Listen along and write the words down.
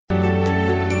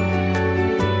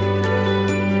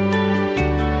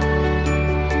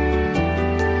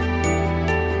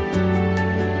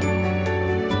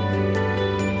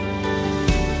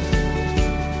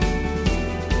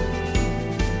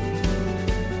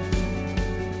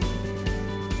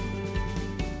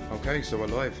Okay, so we're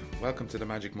live. Welcome to the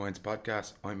Magic Minds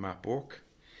podcast. I'm Matt Burke.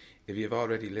 If you've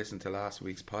already listened to last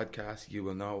week's podcast, you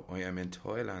will know I am in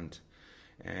Thailand.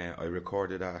 I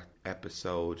recorded that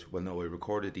episode. Well, no, I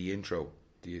recorded the intro.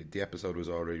 The episode was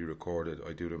already recorded.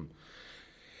 I do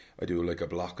like a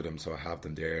block of them, so I have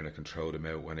them there and I can throw them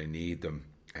out when I need them.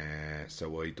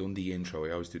 So I done the intro.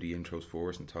 I always do the intros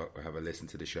first and have a listen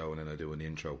to the show, and then I do an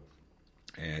intro.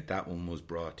 That one was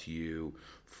brought to you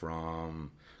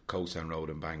from Koh San Road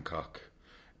in Bangkok.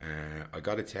 I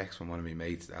got a text from one of my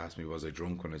mates that asked me, was I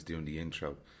drunk when I was doing the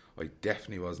intro? I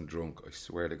definitely wasn't drunk. I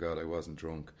swear to God I wasn't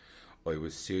drunk. I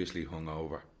was seriously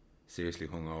hungover.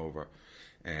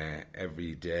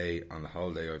 Every day on the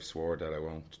holiday I've swore that I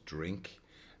won't drink,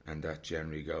 and that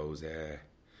generally goes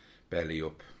belly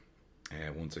up.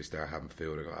 Once I start having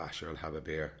food, I go, sure, I'll have a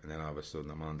beer, and then all of a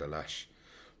sudden I'm on the lash.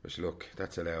 Which, look,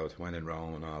 that's allowed when in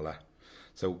Rome and all that.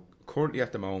 So currently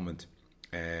at the moment,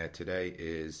 today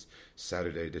is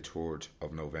Saturday the 3rd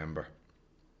of November.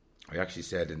 I actually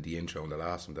said in the intro in the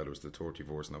last one that it was the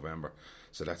 31st of November.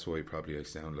 So that's why probably I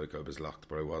sound like I was locked,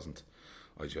 but I wasn't.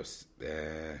 I just,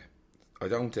 I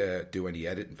don't do any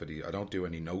editing for these. I don't do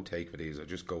any note take for these. I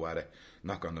just go at it,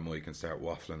 knock on the mic and start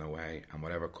waffling away. And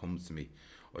whatever comes to me,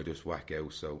 I just whack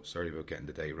out. So sorry about getting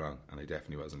the date wrong. And I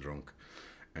definitely wasn't drunk.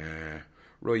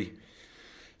 Right,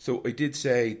 so I did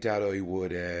say that I would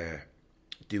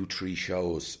do 3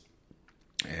 shows.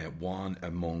 1, a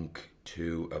monk,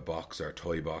 2, a boxer,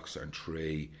 Thai boxer, and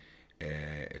 3,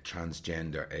 a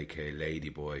transgender, aka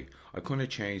ladyboy. I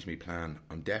couldn't change my plan.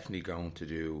 I'm definitely going to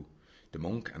do the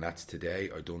monk, and that's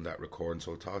today. I've done that recording,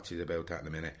 so I'll talk to you about that in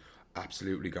a minute.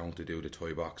 Absolutely going to do the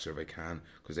Thai boxer if I can,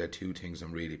 because they're 2 things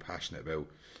I'm really passionate about.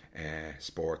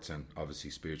 Sports and obviously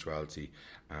spirituality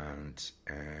and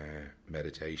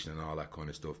meditation and all that kind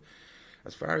of stuff.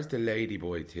 As far as the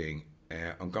ladyboy thing,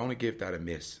 I'm going to give that a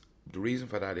miss. The reason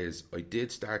for that is I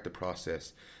did start the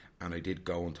process and I did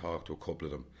go and talk to a couple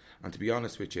of them, and to be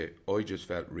honest with you, I just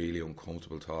felt really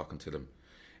uncomfortable talking to them.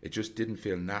 It just didn't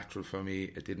feel natural for me.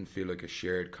 It didn't feel like a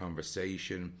shared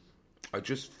conversation. I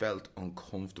just felt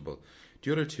uncomfortable.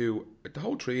 The other 2, the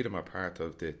whole 3 of them are part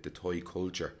of the Thai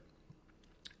culture.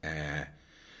 And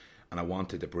I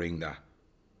wanted to bring that.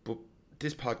 But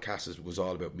this podcast was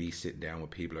all about me sitting down with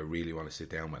people I really want to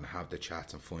sit down with and have the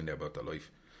chats and find out about their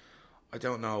life. I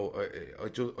don't know. I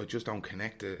just don't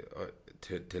connect to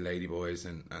ladyboys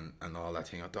and all that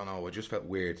thing. I don't know. I just felt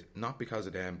weird. Not because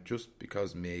of them, just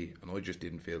because me. And I just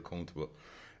didn't feel comfortable.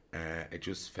 It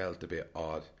just felt a bit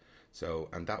odd. So,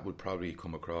 and that would probably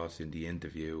come across in the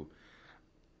interview.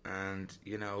 And,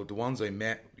 you know, the ones I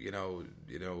met, you know,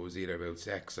 it was either about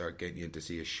sex or getting you in to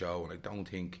see a show. And I don't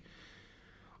think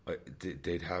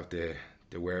they'd have the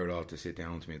wherewithal to sit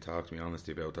down to me and talk to me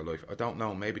honestly about their life. I don't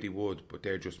know, maybe they would, but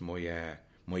they're just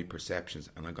my perceptions.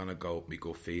 And I'm going to go with my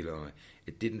gut feeling on it.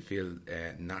 It didn't feel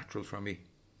natural for me,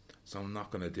 so I'm not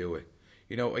going to do it.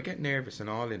 You know, I get nervous in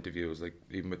all interviews. Like,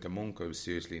 even with the monk, I was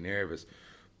seriously nervous.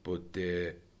 But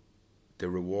the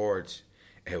reward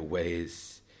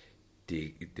outweighs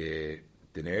the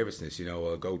nervousness. You know,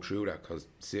 I'll go through that because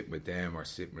sitting with them or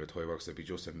sitting with a Thai boxer, it'd be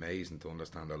just amazing to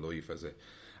understand their life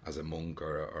as a monk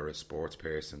or a sports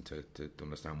person, to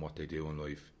understand what they do in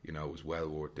life. You know, it was well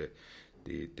worth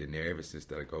the nervousness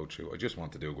that I go through. I just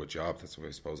want to do a good job. That's why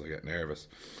I suppose I get nervous.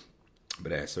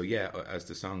 But so yeah, as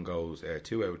the song goes,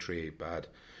 2 out of 3 bad.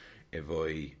 If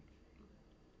I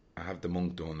have the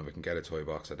monk done, if I can get a Thai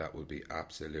boxer, that would be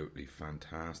absolutely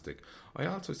fantastic. I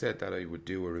also said that I would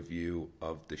do a review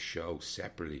of the show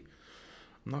separately.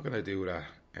 I'm not going to do that.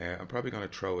 I'm probably going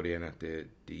to throw it in at the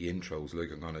intros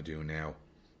like I'm going to do now.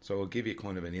 So I'll give you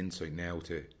kind of an insight now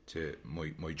to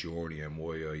my journey and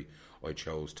why I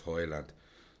chose Thailand.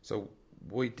 So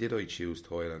why did I choose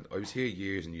Thailand? I was here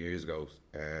years and years ago,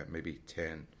 maybe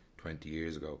 10, 20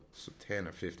 years ago. So 10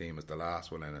 or 15 was the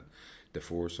last one, and the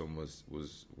first one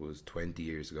was 20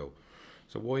 years ago.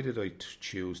 So why did I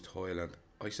choose Thailand?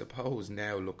 I suppose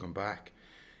now looking back,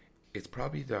 it's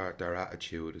probably their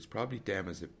attitude. It's probably them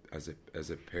as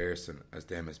a person, as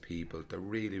them as people. They're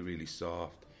really, really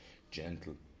soft,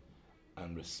 gentle,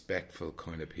 and respectful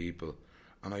kind of people,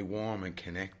 and I warm and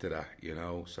connect to that, you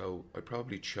know. So I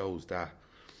probably chose that.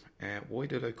 Why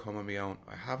did I come on my own?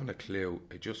 I haven't a clue.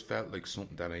 It just felt like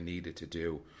something that I needed to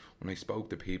do. When I spoke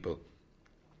to people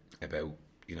about,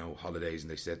 you know, holidays,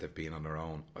 and they said they've been on their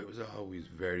own, I was always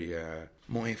very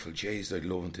mindful. Jeez, I'd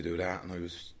love them to do that. And I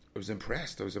was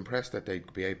impressed. I was impressed that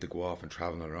they'd be able to go off and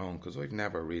travel on their own, because I've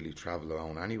never really travelled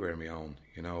alone anywhere on my own.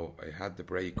 You know, I had the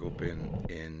break up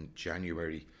in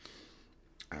January,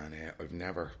 and I've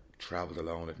never travelled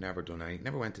alone. I've never done anything.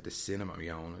 Never went to the cinema on my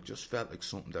own. It just felt like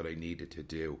something that I needed to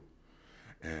do.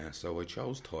 So I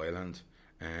chose Thailand,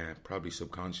 probably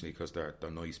subconsciously because they're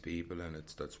nice people and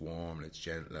that's warm and it's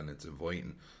gentle and it's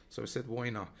inviting. So I said, why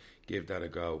not give that a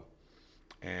go?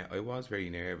 I was very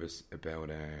nervous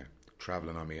about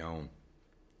travelling on my own,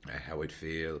 how I'd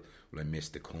feel when I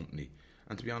missed the company.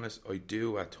 And to be honest, I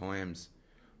do at times,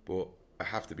 but I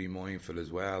have to be mindful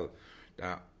as well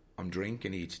that I'm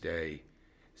drinking each day.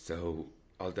 So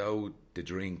although the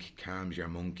drink calms your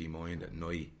monkey mind at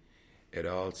night, it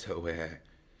also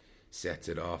sets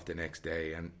it off the next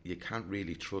day, and you can't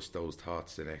really trust those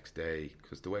thoughts the next day,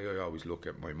 because the way I always look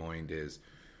at my mind is,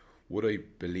 would I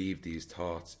believe these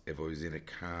thoughts if I was in a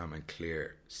calm and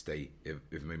clear state?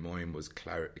 If my mind was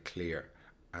clear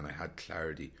and I had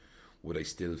clarity, would I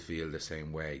still feel the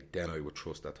same way? Then I would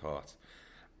trust that thought.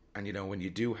 And you know, when you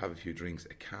do have a few drinks,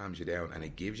 it calms you down and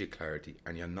it gives you clarity,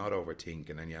 and you're not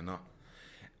overthinking and you're not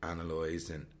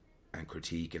analysing and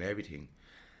critiquing everything.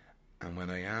 And when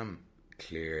I am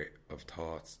clear of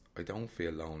thoughts, I don't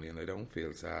feel lonely and I don't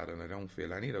feel sad and I don't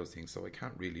feel any of those things, so I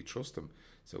can't really trust them.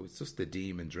 So it's just the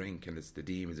demon drink and it's the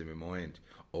demons in my mind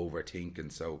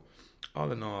overthinking. So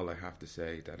all in all, I have to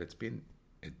say that it's been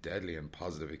a deadly and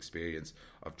positive experience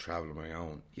of travelling on my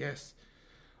own. Yes,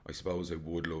 I suppose I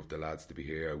would love the lads to be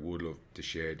here, I would love to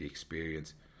share the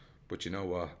experience, but you know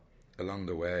what, along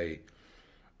the way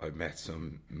I've met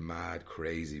some mad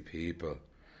crazy people.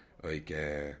 Like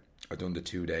I done the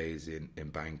 2 days in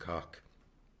Bangkok,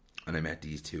 and I met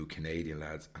these two Canadian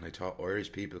lads, and I thought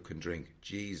Irish people can drink.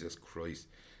 Jesus Christ,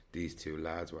 these two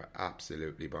lads were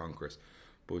absolutely bonkers.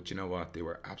 But you know what, they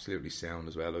were absolutely sound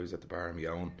as well. I was at the bar on my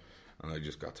own, and I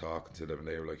just got talking to them, and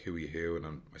they were like, who are you here? And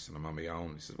I said, I'm on my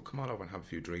own. He said, well, come on over and have a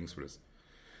few drinks with us.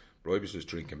 But I was just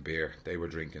drinking beer. They were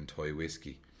drinking Thai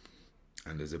whiskey.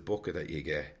 And there's a bucket that you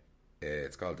get.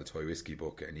 It's called the Thai whiskey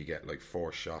bucket, and you get like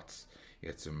 4 shots. You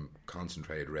get some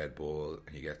concentrated Red Bull,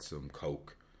 and you get some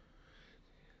Coke.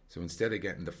 So instead of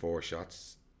getting the 4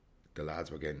 shots, the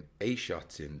lads were getting 8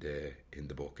 shots in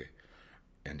the bucket,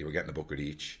 and they were getting a bucket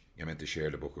each. You meant to share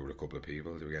the bucket with a couple of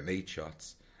people. They were getting 8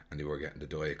 shots, and they were getting the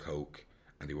Diet Coke,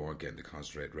 and they weren't getting the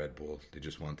concentrated Red Bull. They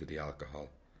just wanted the alcohol.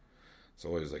 So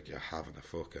I was like, you're having a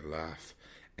fucking laugh.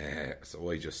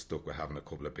 So I just stuck with having a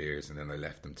couple of beers, and then I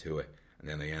left them to it. And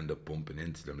then I ended up bumping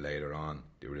into them later on.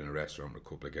 They were in a restaurant with a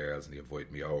couple of girls, and they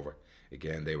invited me over.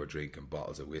 Again, they were drinking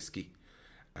bottles of whiskey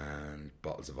and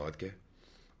bottles of vodka.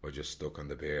 I just stuck on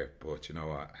the beer. But you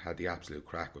know, I had the absolute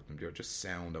crack with them. They were just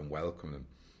sound and welcoming.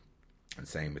 And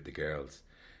same with the girls.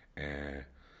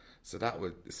 So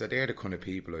they're the kind of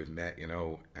people I've met, you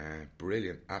know.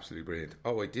 Brilliant, absolutely brilliant.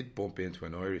 Oh, I did bump into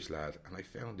an Irish lad, and I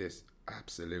found this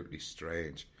absolutely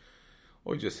strange.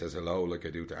 I just says hello like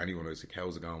I do to anyone. I was like,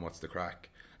 how's it going, what's the crack?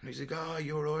 And he's like, oh,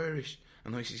 you're Irish.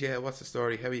 And I says, yeah, what's the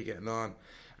story, how are you getting on?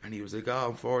 And he was like, oh,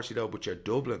 unfortunately though, but you're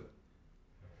Dublin,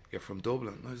 you're from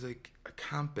Dublin. And I was like, I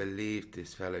can't believe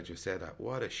this fella just said that.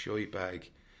 What a shite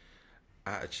bag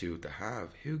attitude to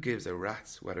have. Who gives a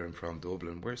rat's whether I'm from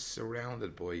Dublin? We're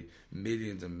surrounded by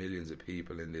millions and millions of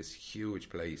people in this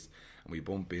huge place, and we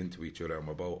bump into each other and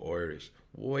we're both Irish.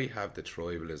 Why have the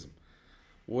tribalism?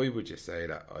 Why would you say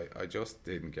that? I just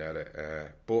didn't get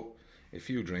it. But a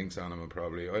few drinks on him, and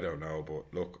probably, I don't know,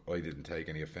 but look, I didn't take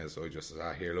any offence. I just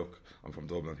said, here, look, I'm from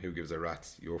Dublin. Who gives a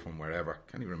rat's? You're from wherever.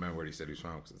 Can't even remember where he said he was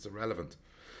from, because it's irrelevant.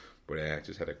 But I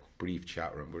just had a brief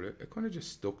chat with him, but it kind of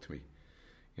just stuck to me.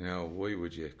 You know, why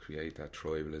would you create that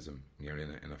tribalism when you're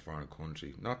in a foreign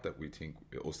country? Not that we think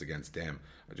us against them.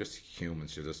 Just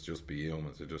humans should just be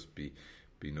humans. Should just be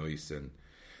nice and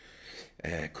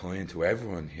kind to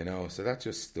everyone, you know. So that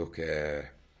just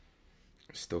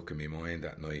stuck in my mind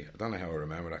that night. I don't know how I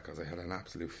remember that, because I had an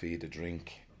absolute feed of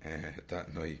drink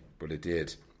that night, but it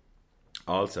did.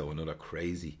 Also, another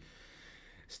crazy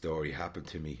story happened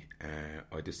to me.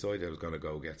 I decided I was going to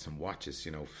go get some watches,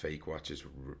 you know, fake watches,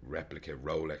 replica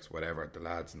Rolex, whatever. The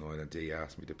lads in Island D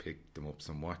asked me to pick them up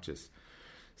some watches,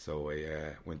 so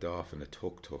I went off in a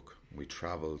tuk-tuk. We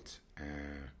travelled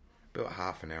about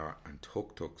half an hour, and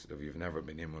tuk-tuks, if you've never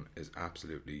been in one, is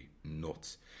absolutely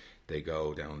nuts. They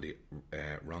go down the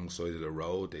wrong side of the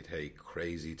road, they take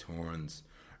crazy turns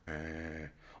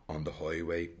on the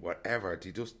highway, whatever.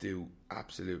 They just do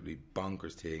absolutely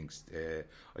bonkers things.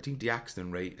 I think the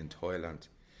accident rate in Thailand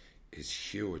is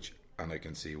huge, and I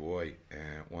can see why.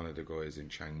 One of the guys in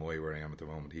Chiang Mai, where I am at the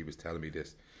moment, he was telling me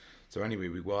this. So anyway,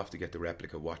 we go off to get the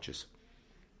replica watches,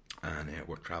 and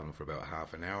we're travelling for about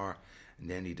half an hour, and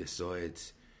then he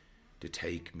decides to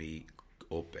take me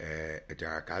up a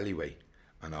dark alleyway.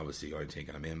 And obviously I'm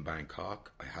thinking, I'm in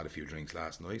Bangkok, I had a few drinks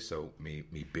last night, so me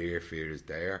beer fear is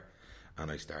there. And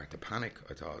I started to panic.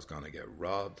 I thought I was going to get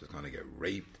robbed, I was going to get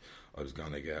raped, I was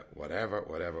going to get whatever.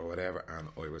 And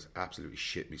I was absolutely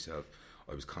shit myself.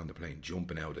 I was contemplating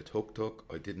jumping out of the tuk-tuk.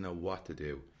 I didn't know what to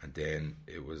do. And then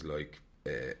it was like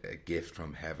a gift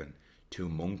from heaven. 2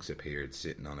 monks appeared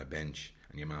sitting on a bench,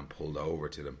 and your man pulled over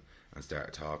to them and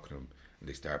started talking to them, and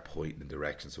they started pointing in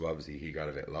directions. So obviously he got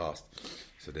a bit lost.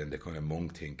 So then the kind of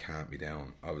monk thing calmed me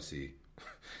down. Obviously,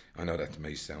 I know that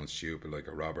may sound stupid, like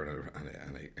a robber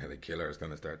and a killer is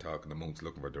going to start talking to monks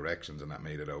looking for directions, and that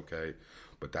made it okay.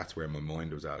 But that's where my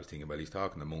mind was at. I was thinking, well, he's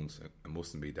talking to monks, it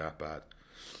mustn't be that bad.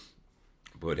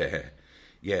 But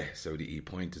yeah, so he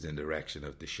pointed in the direction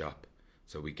of the shop.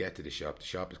 So we get to the shop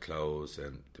is closed,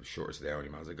 and the shortest there, and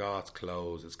my man's like, oh,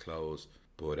 it's closed.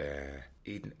 But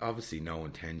he obviously no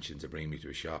intention to bring me to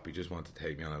a shop. He just wanted to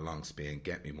take me on a long spin,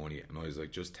 get me money, and I was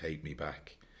like, just take me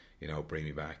back, bring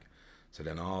me back. So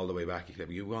then all the way back, he said,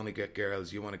 you want to get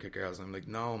girls? And I'm like,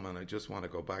 no, man, I just want to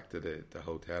go back to the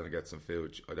hotel and get some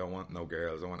food. I don't want no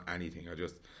girls. I don't want anything. I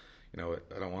just,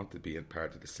 I don't want to be in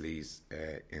part of the sleaze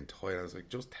in Thailand. I was like,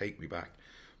 just take me back.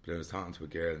 But I was talking to a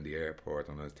girl in the airport,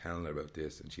 and I was telling her about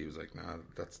this, and she was like, nah,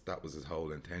 that was his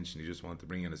whole intention. He just wanted to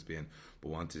bring in a spin, but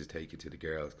wanted to take you to the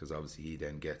girls, because obviously he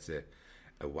then gets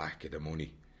a whack of the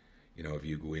money. If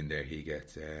you go in there, he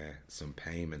gets some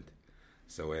payment.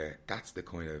 So that's the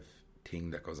kind of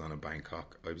thing that goes on in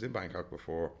Bangkok. I was in Bangkok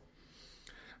before,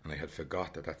 and I had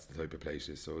forgot that that's the type of place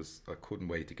it is. So I couldn't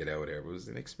wait to get out there. It was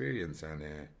an experience, and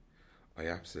I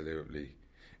absolutely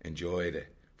enjoyed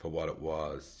it for what it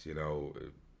was.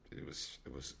 It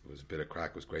was a bit of crack.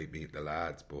 It was great meeting the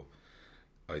lads, but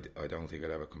I don't think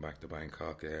I'd ever come back to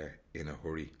Bangkok in a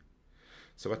hurry.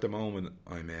 So at the moment,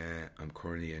 I'm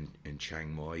currently in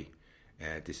Chiang Mai.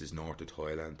 This is north of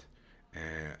Thailand.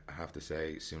 I have to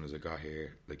say, as soon as I got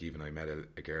here, like, even I met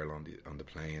a girl on the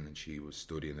plane, and she was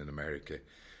studying in America,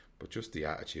 but just the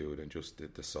attitude and just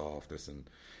the softness, and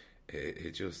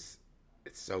it's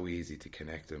so easy to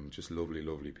connect them. Just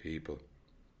lovely people.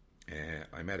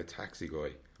 I met a taxi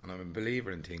guy, and I'm a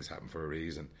believer in things happen for a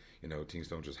reason. Things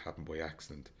don't just happen by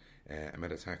accident. I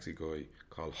met a taxi guy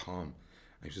called Hom,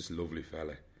 and he's just a lovely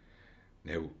fella.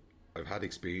 Now, I've had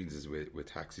experiences with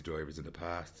taxi drivers in the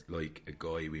past, like a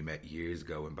guy we met years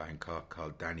ago in Bangkok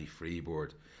called Danny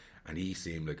Freeboard, and he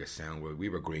seemed like a sound, well, we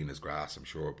were green as grass, I'm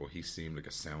sure, but he seemed like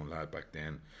a sound lad back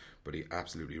then. But he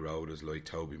absolutely rode us like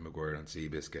Toby Maguire on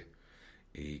Seabiscuit.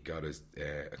 He got us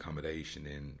accommodation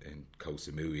in Koh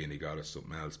Samui, and he got us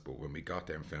something else. But when we got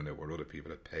there and found out what other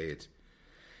people had paid,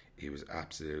 he was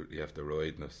absolutely after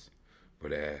riding us.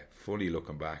 But funny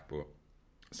looking back. But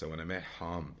so when I met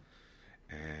Hom,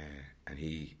 and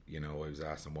he, I was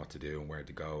asking what to do and where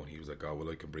to go, and he was like, oh, well,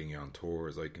 I can bring you on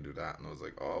tours, I can do that. And I was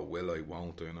like, oh, will I,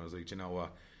 won't I? And I was like, you know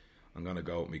what, I'm going to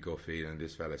go with my gut feel, and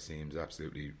this fella seems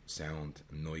absolutely sound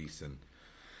and nice, and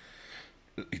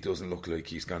he doesn't look like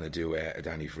he's going to do a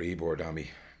Danny Freeboard on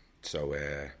me. So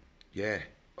yeah,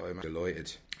 I'm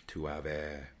delighted to have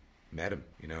met him.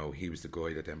 He was the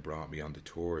guy that then brought me on the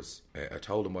tours. I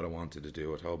told him what I wanted to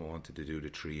do. I told him I wanted to do the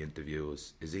 3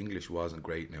 interviews. His English wasn't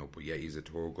great now, but yeah, he's a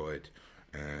tour guide.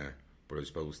 But I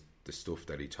suppose the stuff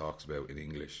that he talks about in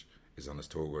English is on his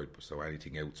tour guide, so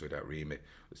anything outside that remit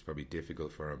was probably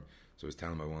difficult for him. So I was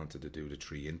telling him I wanted to do the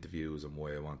 3 interviews and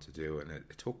why I wanted to do it, and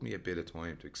it took me a bit of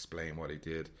time to explain what I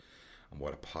did and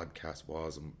what a podcast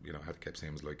was, and I kept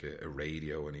saying it was like a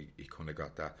radio, and he kind of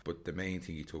got that. But the main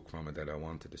thing he took from it, that I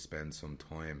wanted to spend some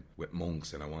time with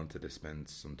monks, and I wanted to spend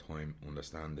some time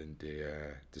understanding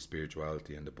the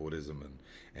spirituality and the Buddhism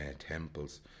and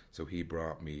temples. So he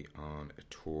brought me on a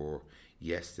tour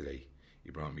yesterday.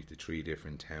 He brought me to 3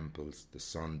 different temples: the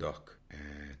Sondok,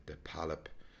 the Palep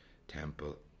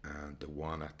temple, and the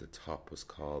one at the top was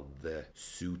called the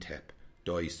Sutep,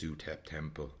 Doi Sutep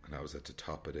temple, and I was at the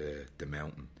top of the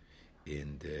mountain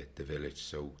in the village.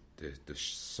 So the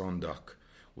Sondok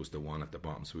was the one at the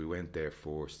bottom. So we went there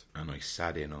first, and I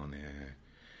sat in on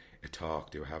a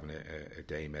talk. They were having a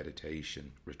day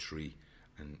meditation retreat,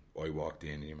 and I walked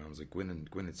in, and I was like, go in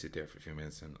and sit there for a few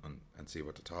minutes and see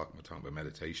what they're talking about. We're talking about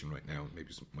meditation right now.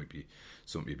 Maybe might be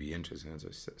something you'd be interested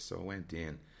in. So I went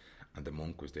in, and the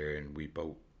monk was there, and we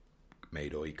both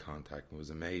made eye contact, and it was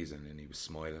amazing. And he was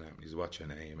smiling at me. He was, what's your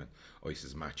name? And I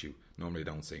says Matthew. Normally I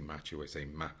don't say Matthew, I say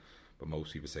Ma, but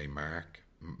most people say Mark,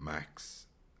 Max,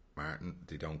 Martin.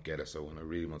 They don't get it. So when I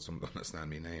really want someone to understand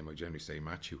my name, I generally say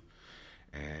Matthew.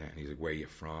 And he's like, where are you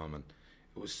from? And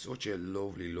it was such a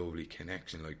lovely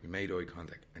connection. Like, we made eye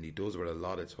contact, and he does what a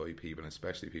lot of Thai people, and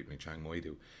especially people in Chiang Mai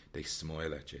do. They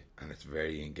smile at you, and it's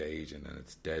very engaging, and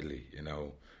it's deadly.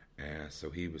 So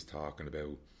he was talking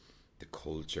about the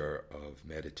culture of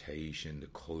meditation, the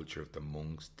culture of the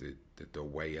monks, the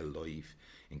way of life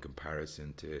in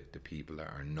comparison to the people that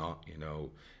are not,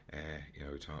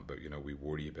 we're talking about, we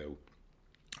worry about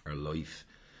our life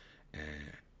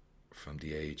from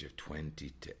the age of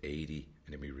 20 to 80,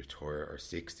 and then we retire, or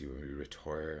 60 when we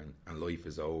retire, and life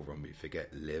is over and we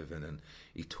forget living. And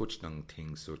he touched on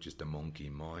things such as the monkey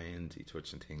mind. He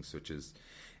touched on things such as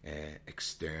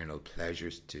external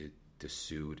pleasures to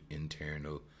soothe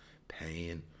internal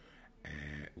pain.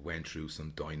 Went through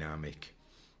some dynamic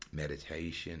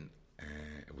meditation.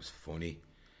 It was funny,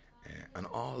 and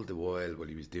all the while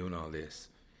he was doing all this,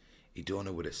 he done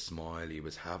it with a smile. He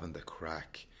was having the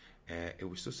crack. It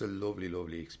was just a lovely,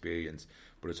 lovely experience.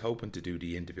 But I was hoping to do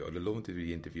the interview. I'd love to do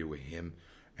the interview with him,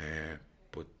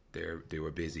 but they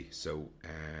were busy. So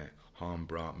Han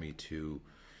brought me to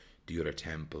the other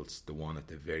temples, the one at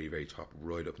the very, very top,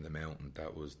 right up in the mountain.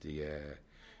 That was the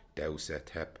Dao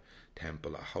Setep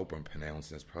temple. I hope I'm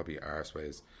pronouncing it's probably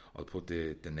arseways. I'll put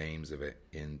the names of it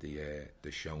in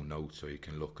the show notes so you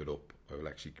can look it up. I will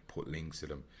actually put links to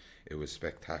them. It was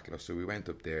spectacular. So we went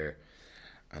up there,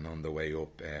 and on the way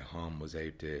up, Han was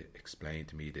able to explain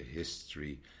to me the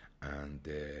history and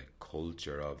the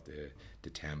culture of the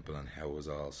temple and how it was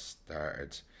all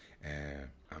started,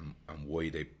 and why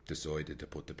they decided to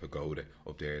put the pagoda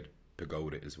up there. The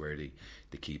pagoda is where they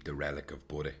keep the relic of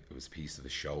Buddha. It was a piece of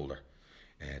his shoulder.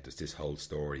 There's this whole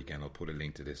story. Again, I'll put a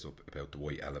link to this up about the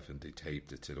white elephant. They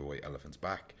taped it to the white elephant's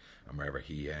back, and wherever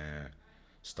he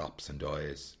stops and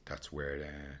dies, that's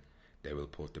where they will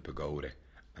put the pagoda,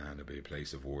 and it'll be a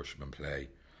place of worship and play.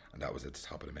 And that was at the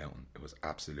top of the mountain. It was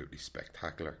absolutely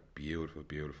spectacular, beautiful,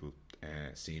 beautiful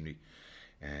scenery.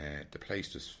 The place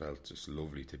just felt just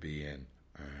lovely to be in.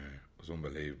 It was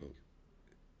unbelievable.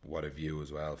 What a view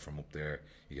as well from up there.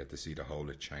 You get to see the whole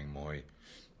of Chiang Mai.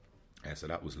 So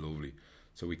that was lovely.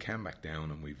 So we came back down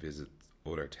and we visit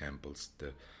other temples.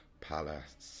 The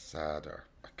Palasad,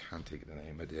 I can't think of the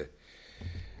name of the.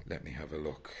 Let me have a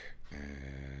look.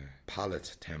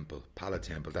 Palat Temple,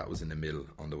 that was in the middle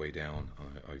on the way down.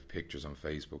 I have pictures on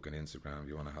Facebook and Instagram if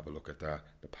you want to have a look at that.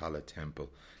 The Palat Temple,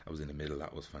 that was in the middle.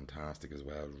 That was fantastic as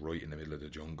well, right in the middle of the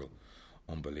jungle.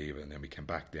 Unbelievable. And then we came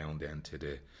back down then to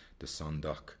the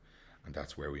Sundok, and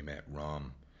that's where we met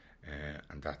Ram,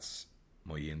 and that's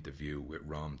my interview with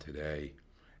Ram today.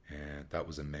 That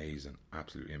was amazing,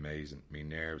 absolutely amazing. My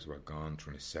nerves were gone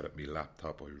trying to set up my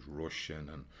laptop. I was rushing,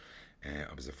 and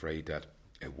I was afraid that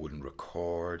it wouldn't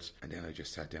record, and then I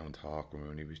just sat down talking with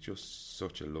him, and he was just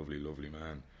such a lovely, lovely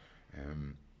man.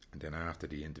 And then after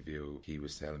the interview, he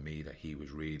was telling me that he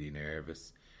was really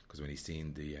nervous because when he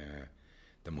seen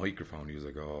the microphone, he was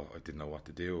like, "Oh, I didn't know what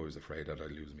to do. I was afraid that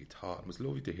I'd lose my thought." It was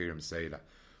lovely to hear him say that,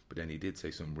 but then he did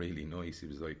say something really nice. He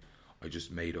was like, "I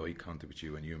just made eye contact with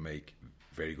you, and you make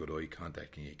very good eye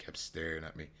contact, and you kept staring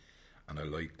at me, and I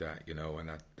like that, and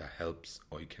that helps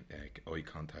eye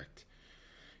contact."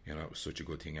 It was such a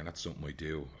good thing, and that's something I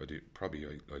do.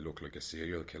 I look like a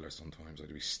serial killer sometimes.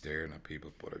 I'd be staring at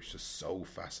people, but I was just so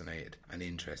fascinated and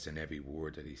interested in every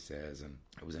word that he says, and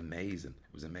it was amazing.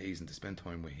 It was amazing to spend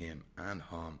time with him and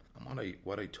Han. And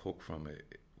what I took from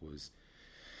it was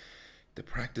the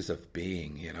practice of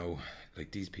being.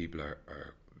 Like these people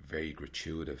are very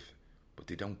gratuitous, but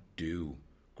they don't do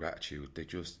gratitude. They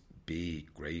just be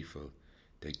grateful.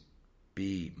 They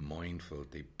be mindful.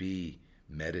 They be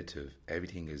meditative.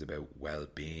 Everything is about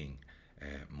well-being.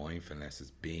 Mindfulness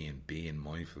is being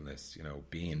mindfulness,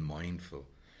 being mindful.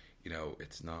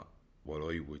 It's not what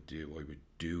I would do. I would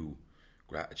do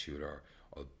gratitude, or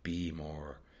I'll be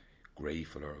more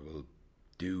grateful, or I will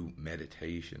do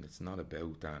meditation. It's not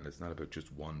about that. It's not about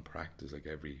just one practice. Like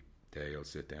every day I'll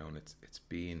sit down. It's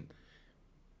being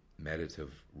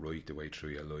meditative right the way through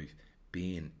your life,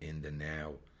 being in the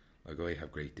now. Like I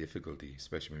have great difficulty,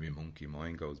 especially when my monkey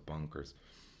mind goes bonkers.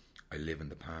 I live in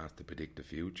the past to predict the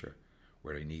future,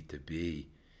 where I need to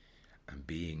be, and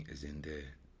being is in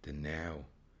the now,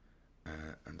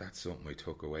 and that's something I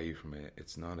took away from it.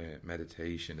 It's not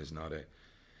meditation is not a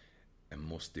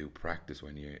must-do practice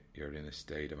when you're in a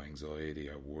state of anxiety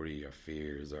or worry or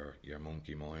fears, or your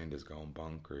monkey mind is going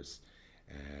bonkers.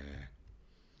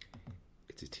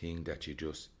 It's a thing that you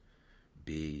just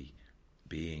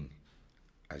being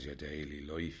as your daily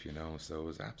life, so it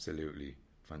was absolutely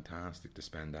fantastic to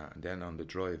spend that. And then on the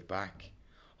drive back,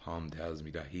 Hom tells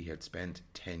me that he had spent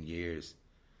 10 years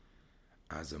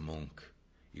as a monk.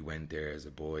 He went there as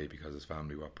a boy because his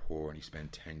family were poor, and he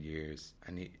spent 10 years,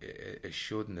 and it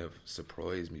shouldn't have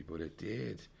surprised me, but it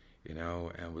did, and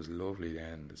it was lovely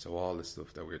then. So all the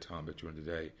stuff that we were talking about during the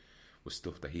day was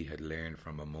stuff that he had learned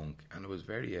from a monk, and it was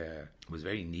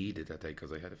very needed that day,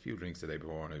 because I had a few drinks the day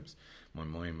before, and my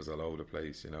mind was all over the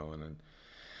place, you know. And then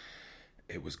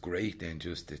it was great then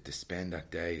just to spend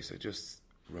that day. So just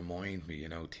remind me, you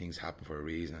know, things happen for a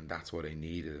reason, and that's what I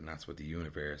needed, and that's what the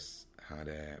universe had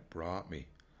brought me.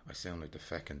 I sound like the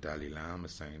feckin' Dalai Lama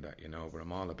saying that, you know, but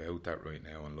I'm all about that right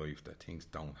now in life, that things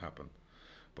don't happen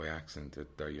by accident,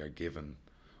 that you're given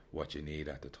what you need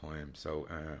at the time. So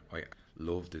I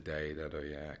love the day that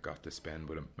I got to spend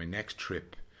with him. My next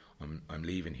trip, I'm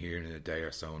leaving here in a day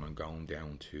or so, and I'm going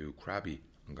down to Krabi.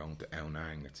 I'm going to Ao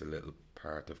Nang. It's a little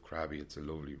part of Krabi. It's a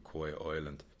lovely, quiet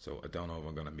island. So I don't know if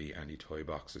I'm going to meet any Thai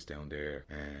boxes down there,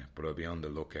 but I'll be on the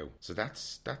lookout. So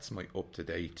that's my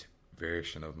up-to-date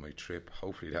version of my trip.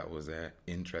 Hopefully that was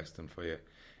interesting for you.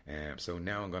 So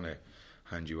now I'm going to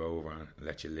hand you over and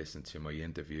let you listen to my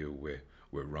interview with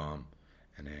Rom,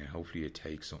 and hopefully you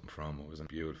take something from it. It was a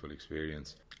beautiful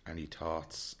experience. Any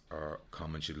thoughts or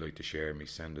comments you'd like to share with me,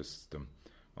 send us them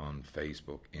on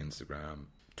Facebook, Instagram,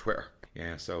 Twitter.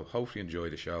 Yeah, so hopefully enjoy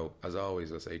the show. As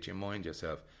always, I say to you, mind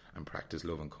yourself and practice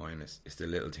love and kindness. It's the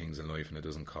little things in life, and it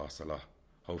doesn't cost a lot.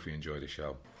 Hopefully enjoy the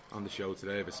show. On the show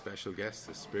today I have a special guest,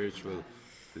 a spiritual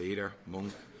leader,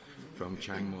 monk from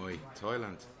Chiang Mai,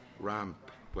 Thailand. Ram,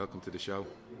 welcome to the show.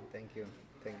 Thank you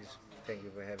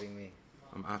for having me.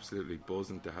 I'm absolutely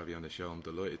buzzing to have you on the show. I'm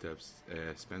delighted to have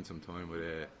spent some time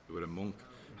with a monk.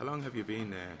 How long have you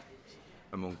been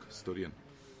a monk studying?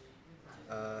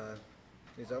 I've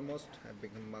become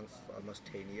a monk for almost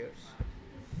 10 years.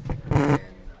 And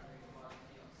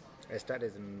I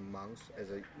started as a monk,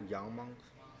 as a young monk.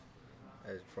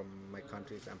 From my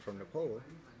country, I'm from Nepal.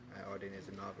 I ordained as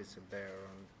a novice there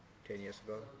around 10 years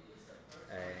ago.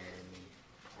 And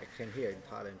I came here in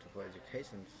Thailand for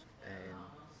education, and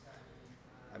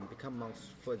I become monks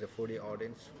for the 40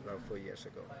 ordinance around 4 years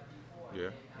ago.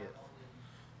 Yeah. Yes.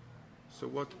 So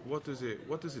what does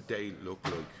a day look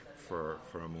like for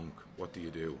a monk? What do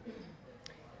you do?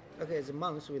 Okay, as a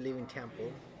monks we live in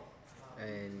temple,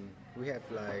 and we have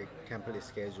like temple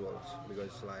schedules,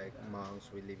 because like monks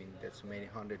we live in, there's many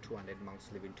 200 monks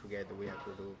living together. We have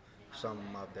to do some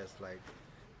of this like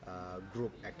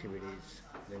group activities.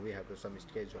 Then we have to some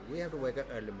schedule. We have to wake up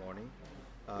early morning.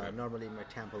 Normally in my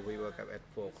temple we wake up at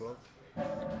 4 o'clock,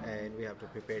 and we have to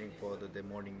preparing for the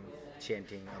morning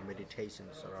chanting or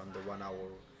meditations around the 1 hour.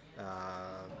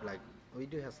 Like we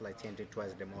do have like chanting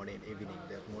twice the morning and evening.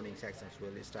 The morning sections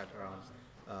will start around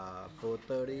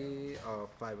 4:30 or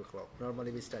 5 o'clock.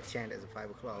 Normally we start chant as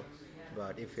 5 o'clock,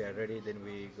 but if we are ready, then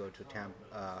we go to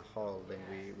hall. Then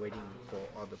we waiting for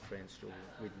other friends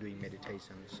with doing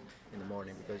meditations in the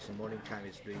morning, because the morning time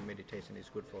is doing meditation is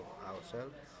good for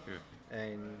ourselves. Yeah.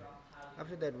 And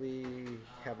after that we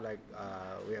have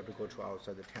we have to go to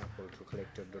outside the temple to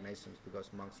collect donations,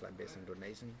 because monks like based on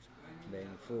donations. Then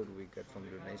food we get from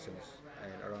donations,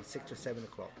 and around 6 to 7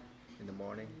 o'clock in the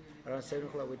morning. Around 7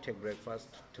 o'clock we take breakfast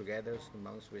together. The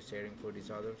monks we're sharing food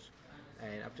each others,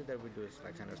 and after that we do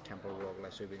like kind of temple work,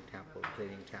 like sweeping temple,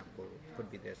 cleaning temple. Could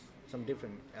be this some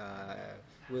different.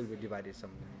 Will be divided.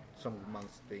 Some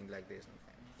monks doing like this.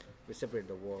 We separate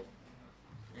the work,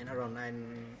 and around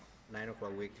 9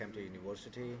 o'clock we come to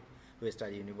university. We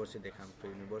study university. They come to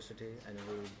university, and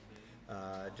we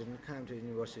didn't come to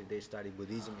university. They study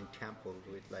Buddhism in temple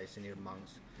with like senior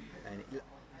monks, and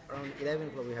around 11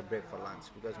 o'clock we have break for lunch,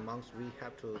 because monks we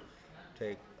have to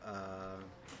take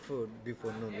food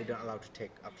before noon. We don't allow to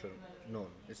take after noon.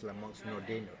 It's like monks no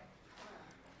dinner.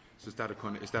 So is that a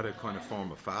kind of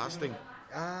form of fasting?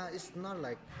 It's not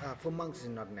like for monks it's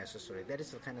not necessary. That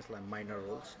is a kind of like minor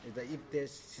rules. If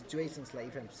there's situations like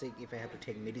if I'm sick, if I have to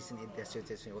take medicine in that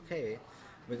situation, okay.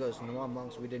 Because normal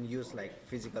monks we don't use like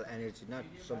physical energy, not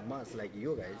some monks like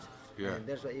you guys. Yeah. And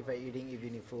that's why if I eating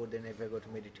evening food, then if I go to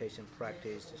meditation,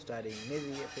 practice, studying, maybe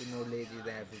if I'm more lazy,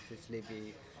 then I feel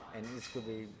sleepy, and it could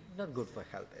be not good for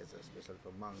health, especially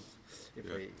for monks.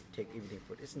 If I take evening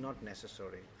food, it's not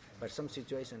necessary. But some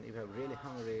situation, if I'm really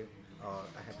hungry, or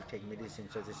I have to take medicine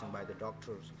suggested by the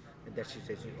doctors, in that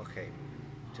situation, okay,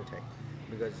 to take.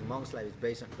 Because monks' life is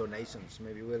based on donations.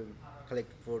 Maybe we'll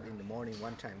collect food in the morning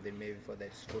one time, then maybe for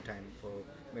that school time for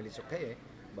maybe it's okay.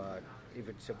 But if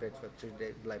it's separate for 3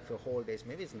 days, like for whole days,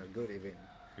 maybe it's not good even.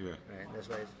 Yeah. Right. That's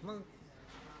why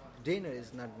dinner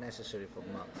is not necessary for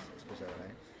monks, especially,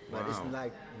 right? But it's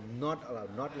like not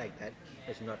allowed, not like that.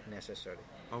 It's not necessary.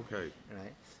 Okay.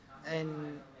 Right.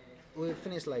 And we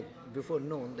finish like before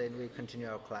noon, then we continue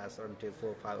our class until 4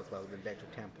 or 5 o'clock, then back to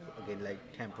temple. Again, like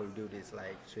temple duties,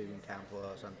 like sweeping temple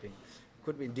or something.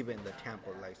 Could be depend the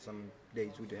temple, like some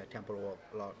days we do have temple work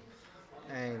a lot.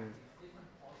 And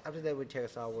After that, we take a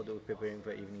shower. We're preparing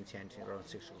for evening chanting around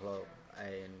 6 o'clock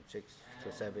and 6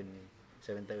 to 7,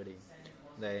 7:30.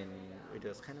 Then it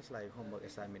was kind of like homework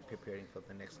assignment, preparing for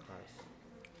the next class,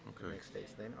 the Okay. next days.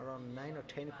 Then around 9 or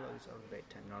 10 o'clock is our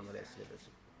bedtime. Normally I sleep at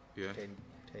Yeah. 10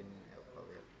 o'clock.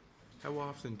 Yeah. How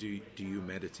often do you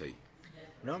meditate?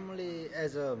 Normally,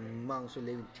 as a monks who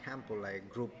live in temple, like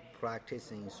group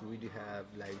practicing, so we do have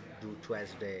like do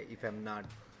twice a day. If I'm not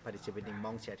participating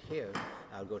monks chat here,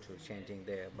 I'll go to chanting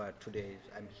there. But today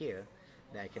I'm here,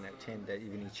 then I can attend the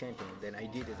evening chanting. Then I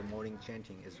did the morning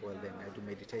chanting as well. Then I do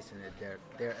meditation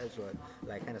there as well,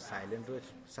 like kind of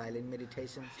silent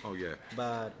meditations. Oh yeah.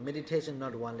 But meditation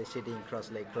not only sitting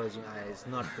cross-legged, closing eyes,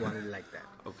 not only like that.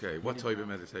 Okay. What type of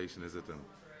meditation is it then?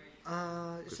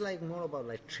 It's like more about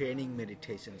like training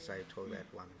meditations. I told that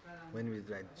one. When we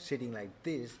like sitting like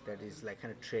this, that is like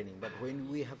kind of training. But when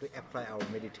we have to apply our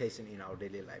meditation in our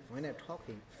daily life, when I'm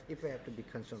talking, if I have to be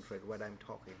concentrate what I'm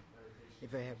talking,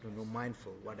 if I have to know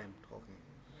mindful what I'm talking,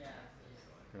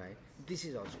 right? This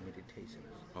is also meditation.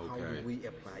 How Okay. do we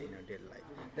apply in our daily life?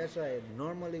 That's why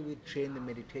normally we train the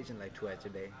meditation like twice a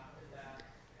day.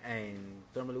 And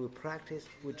normally we practice,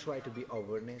 we try to be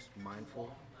awareness,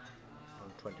 mindful, on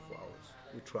 24 hours.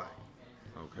 We try.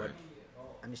 Okay. But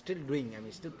I'm still doing,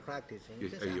 I'm still practicing.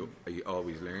 because Are you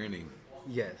always learning?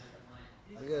 yes.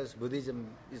 Because Buddhism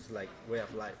is like way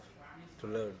of life to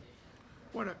learn.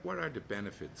 What are the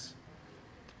benefits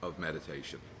of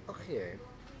meditation? Okay.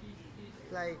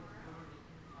 Like,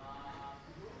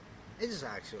 it's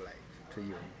actually like to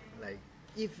you. Like,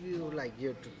 if you like,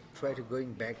 you to try to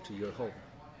going back to your home,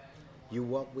 you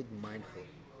walk with mindful.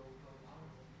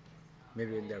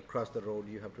 Maybe when they cross the road,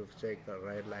 you have to take a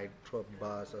red light, throw a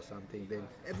bus or something. Then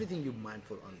everything you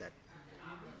mindful on that,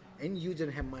 and you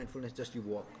don't have mindfulness, just you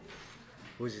walk,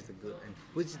 which is the good and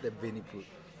which is the benefit.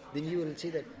 Then you will see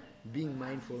that being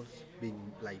mindful, being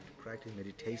like practice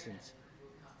meditations,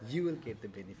 you will get the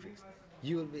benefits.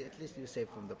 You will be at least you safe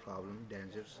from the problem,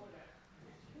 dangers,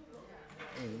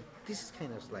 and this is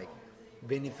kind of like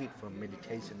benefit from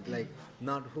meditation, like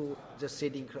not who just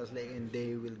sitting cross-legged and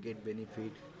they will get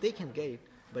benefit. They can get,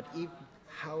 but if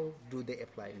how do they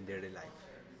apply in their daily life?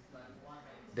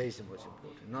 That is the most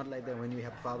important. Not like that when we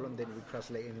have problem, then we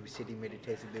cross-legged and we sitting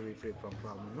meditation, then we free from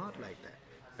problem. Not like that.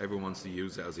 Everyone wants to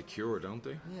use it as a cure, don't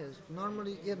they? Yes,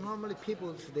 normally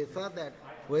people they thought that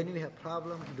when we have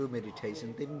problem, do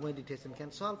meditation. Then meditation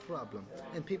can solve problem,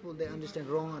 and people they understand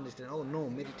wrong. Understand? Oh no,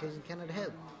 meditation cannot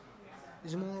help.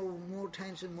 There's more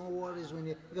tension, more worries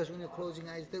because when you're closing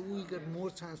eyes, then we get more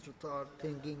chance to thought,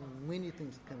 thinking. Many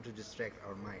things come to distract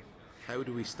our mind. How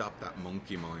do we stop that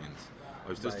monkey mind? I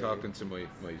was just By- talking to my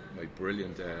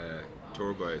brilliant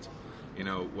tour guide. You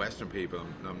know, Western people,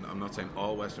 I'm not saying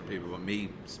all Western people, but me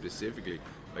specifically,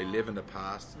 I live in the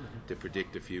past to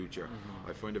predict the future.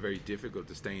 I find it very difficult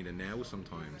to stay in the now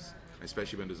sometimes,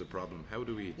 especially when there's a problem. How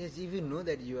do we... Yes, if you know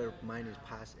that your mind is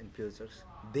past and futures,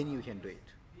 then you can do it.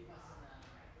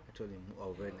 I told him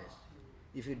awareness.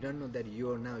 If you don't know that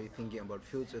you are now thinking about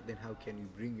future, then how can you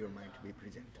bring your mind to be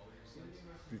present?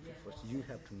 First, you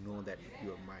have to know that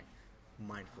your mind,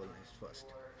 mindfulness first.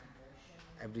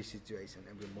 Every situation,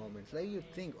 every moment, like you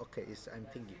think, okay, I'm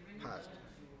thinking past,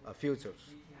 futures.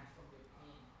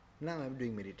 Now I'm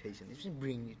doing meditation. If you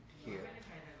bring it here,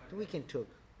 then we can talk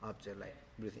object like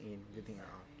breathing in, breathing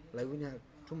out. Like when you have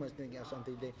too much thinking of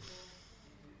something,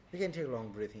 we can take long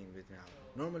breathing in, breathing out.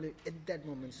 Normally, at that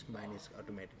moment, mind is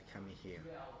automatically coming here.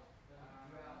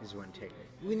 Is one technique.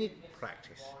 We need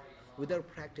practice. Without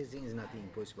practicing, is nothing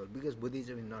impossible because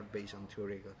Buddhism is not based on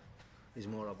theoretical. It's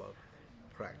more about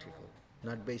practical,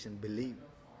 not based on belief,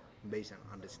 based on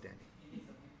understanding.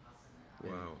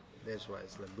 And Wow. that's why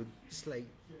it's like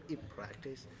if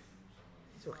practice,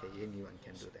 it's okay. Anyone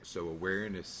can do that. So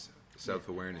awareness,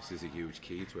 self-awareness is a huge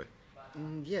key to it.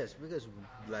 Yes, because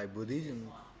like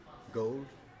Buddhism, goal,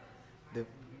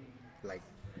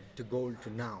 the goal to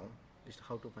now is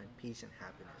how to find peace and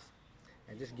happiness.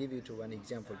 And just give you to one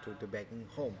example to backing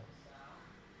home.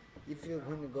 If you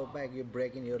when you go back, you're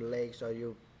breaking your legs or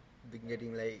you're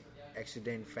getting like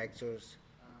accident fractures,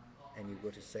 and you go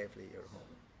to safely your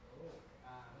home,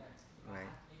 right?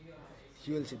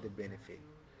 You will see the benefit,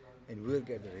 and will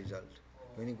get the result.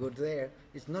 When you go there,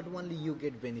 it's not only you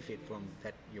get benefit from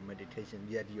that your meditation,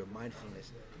 yet your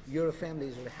mindfulness. Your family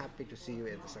is really happy to see you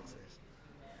as a success.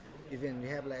 Even you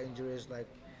have like injuries, like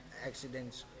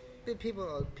accidents, the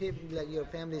people like your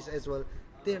families as well,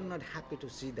 they're not happy to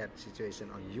see that situation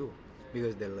on you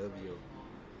because they love you.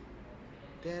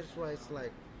 That's why it's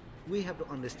like we have to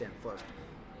understand first.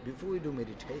 Before we do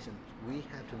meditation, we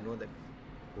have to know that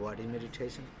what is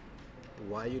meditation,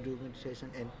 why you do meditation,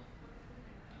 and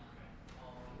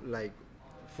like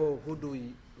for who do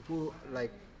we who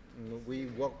like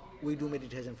we do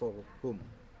meditation for whom,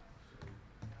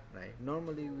 right?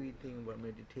 Normally we think about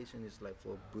meditation is like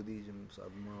for Buddhism or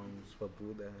monks, for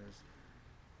Buddhas.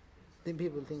 Then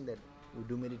people think that we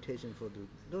do meditation for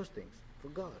those things, for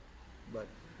God, but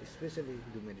especially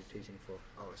we do meditation for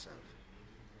ourselves.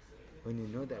 When you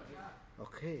know that,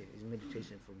 okay, it's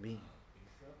meditation for me,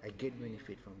 I get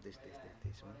benefit from this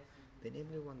one, then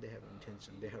everyone they have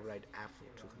intention, they have right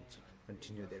effort to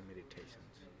continue their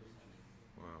meditations.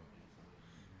 Wow.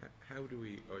 How do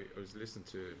we? I was listening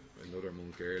to another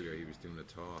monk earlier. He was doing a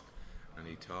talk, and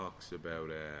he talks about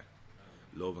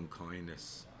love and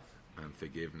kindness and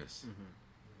forgiveness.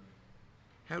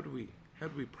 How do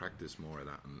we practice more of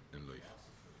that in life?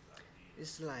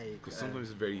 It's like Because sometimes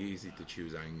it's very easy to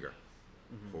choose anger,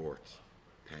 hurt,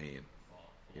 pain.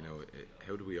 You know,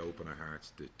 how do we open our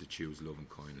hearts to choose love and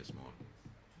kindness more?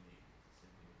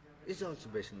 it's also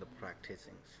based on the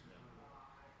practicing.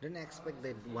 Don't expect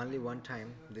that only one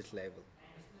time this level,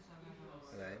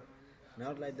 right?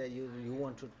 Not like that you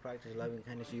want to practice loving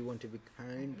kindness, you want to be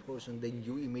kind person, then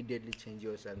you immediately change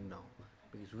yourself. No,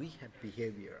 because we have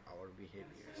our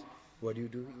behaviors. What do you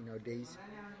do in our days,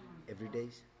 every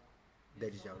days?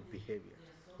 That is our behavior.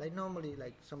 Like normally,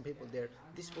 like some people there,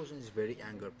 this person is very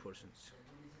angry person.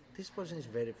 This person is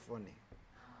very funny.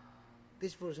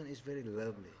 This person is very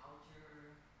lovely.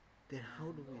 Then how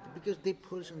do we? Because the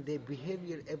person, their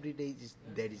behavior every day is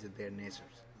their nature,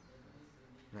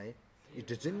 right? It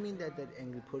doesn't mean that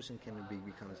angry person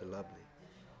becomes lovely.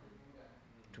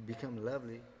 To become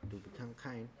lovely, to become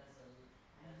kind,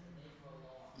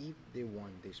 if they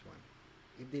want this one,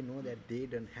 if they know that they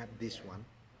don't have this one,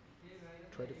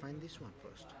 try to find this one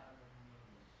first.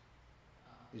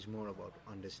 It's more about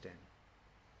understand,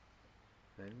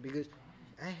 right? Because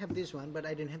I have this one, but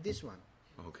I didn't have this one.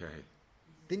 Okay.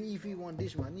 Then if you want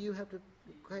this one, you have to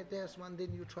try this one,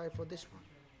 then you try for this one.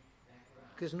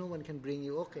 Because no one can bring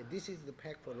you, okay, this is the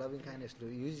pack for loving kindness,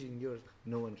 using yours,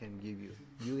 no one can give you.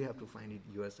 You have to find it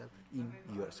yourself, in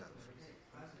yourself.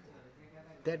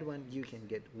 That one you can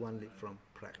get only from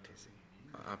practicing.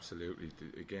 Absolutely.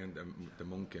 Again, the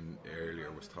monk earlier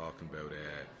was talking about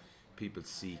people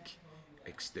seek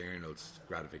external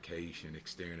gratification,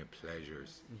 external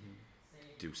pleasures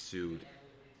to soothe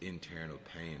internal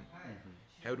pain.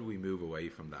 How do we move away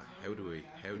from that?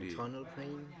 Internal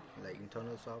pain, like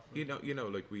internal suffering. You know,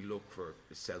 like we look for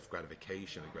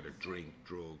self-gratification, like whether drink,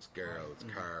 drugs, girls,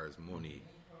 cars, money,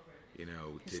 you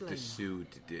know, to soothe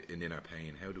an inner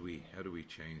pain. How do we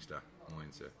change that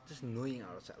mindset? Just knowing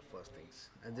ourselves first things.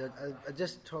 And I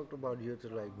just talked about you to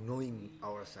like knowing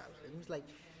ourselves. It means like,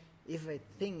 if a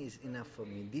thing is enough for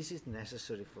me, this is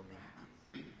necessary for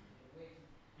me,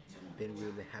 then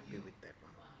we'll be happy with that one.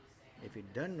 If we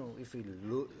don't know, if we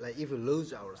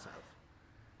lose ourselves,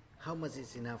 how much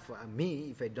is enough for me?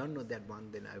 If I don't know that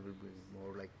one, then I will be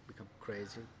more like become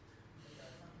crazy,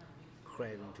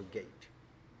 craving to get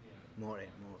more and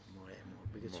more,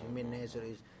 because human nature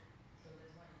is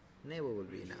never will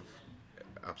be enough.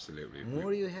 Absolutely.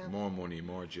 More you have, more money,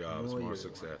 more jobs, more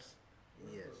success.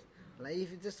 Yes, like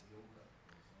if you just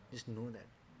know that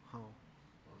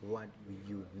what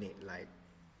you need. Like,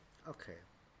 okay,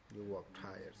 you work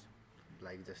tired,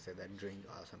 like just say that drink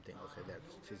or something. Okay, that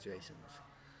situations.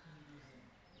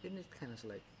 You need kind of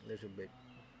like little bit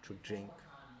to drink.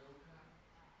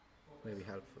 Maybe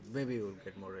helpful. Maybe you will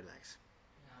get more relaxed.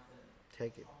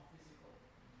 Take it.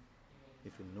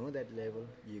 If you know that level,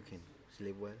 you can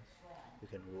sleep well. You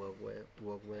can work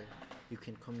well. You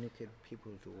can communicate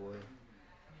people to well.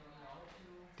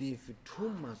 If you too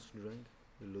much drink,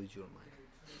 you lose your mind.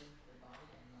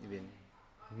 Even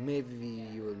maybe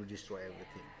you will destroy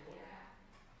everything.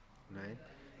 Right?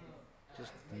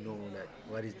 Just know that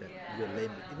what is that your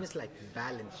limit. It means like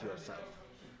balance yourself.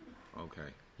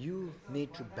 Okay. You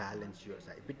need to balance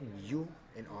yourself between you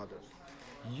and others,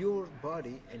 your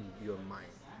body and your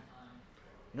mind.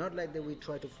 Not like that we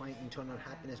try to find internal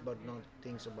happiness, but not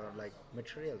things about like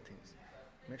material things.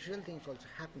 Material things also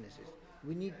happinesses.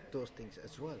 We need those things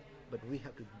as well, but we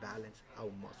have to balance how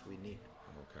much we need.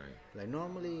 Okay. Like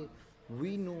normally,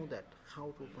 we know that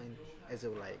how to find as a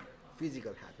like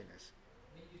physical happiness,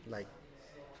 like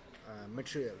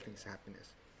material things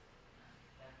happiness.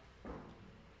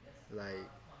 Like,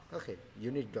 okay,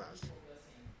 you need glass.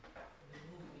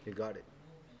 You got it.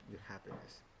 Your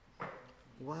happiness.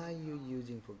 Why are you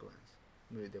using for glass?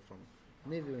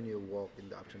 Maybe when you walk in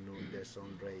the afternoon, the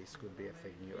sun rays could be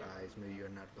affecting your eyes. Maybe you're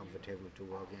not comfortable to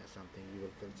walking or something. You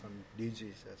will feel some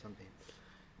disease or something.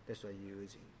 That's why you're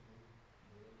using.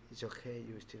 It's okay.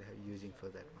 You still have using for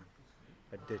that one.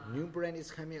 But the new brand is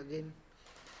coming again.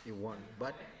 in one,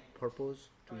 but purpose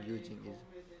to using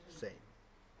is same.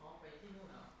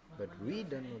 But we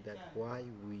don't know that why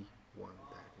we want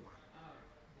that one.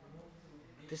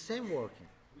 The same working,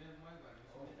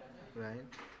 right?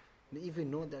 If you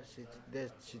know that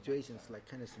there's situations like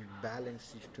kind of some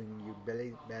balance between you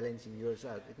balancing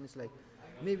yourself, it means like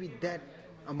maybe that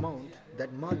amount,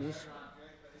 that money,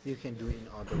 you can do in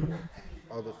other work,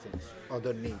 other things,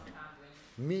 other need.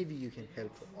 Maybe you can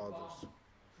help others,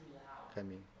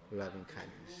 coming loving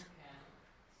kindness,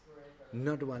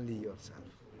 not only yourself.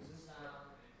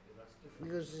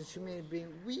 Because as human being,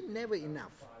 we never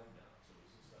enough.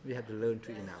 We have to learn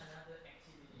to enough.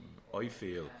 I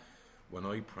feel when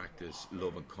I practice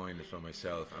love and kindness for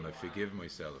myself and I forgive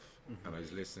myself, and I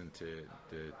was listening to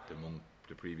the monk,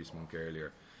 the previous monk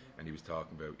earlier, and he was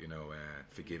talking about,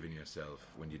 forgiving yourself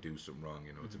when you do something wrong.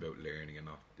 It's about learning and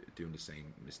not doing the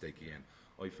same mistake again.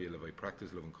 I feel if I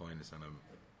practice love and kindness and I'm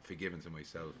forgiving to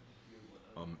myself,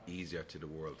 I'm easier to the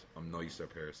world. I'm a nicer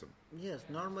person. Yes,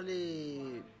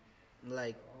 normally,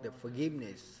 like the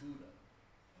forgiveness,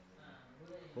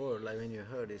 or like when you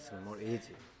hurt, it's more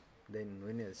easy. Then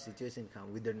when a situation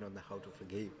comes, we don't know how to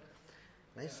forgive.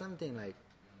 Like something like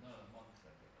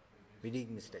we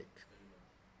did mistake.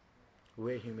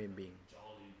 We're human beings.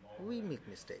 We make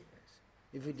mistakes.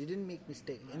 If we didn't make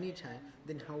mistake any time,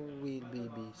 then how will we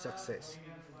be success?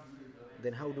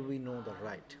 Then how do we know the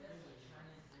right?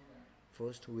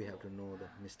 First, we have to know the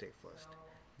mistake first.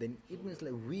 Then it means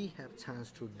like we have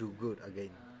chance to do good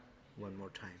again, one more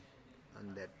time,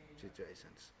 on that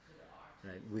situations,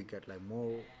 right? We get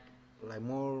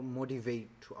more motivate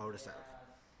to ourselves,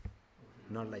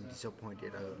 not like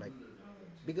disappointed or like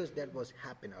because that was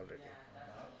happened already.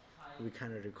 We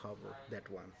cannot recover that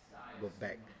one, go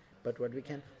back. But what we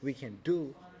can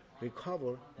do,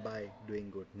 recover by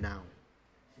doing good now.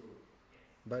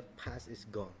 But past is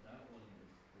gone.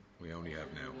 We only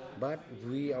have now. But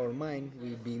our mind,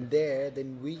 we've been there,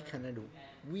 then we cannot do.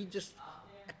 We just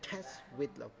attach with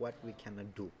what we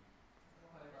cannot do.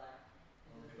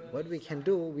 What we can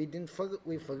do,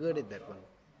 we forgot it that one.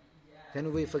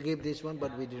 Then we forgive this one,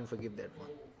 but we didn't forgive that one.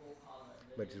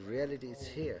 But the reality is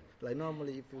here. Like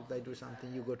normally, if you do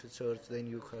something, you go to church, then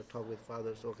you talk with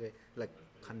fathers, okay, like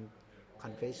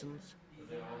confessions.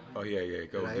 Oh yeah,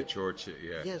 go right? to church,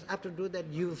 yeah. Yes, after do that,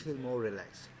 you feel more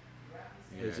relaxed.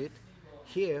 Yeah. Is it?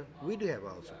 Here, we do have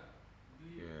also.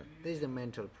 Yeah. There is the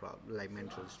mental problem, like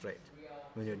mental stress.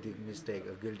 When you do mistake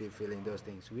or guilty feeling, those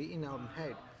things, we in our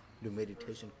head do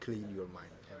meditation, clean your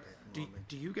mind at that moment.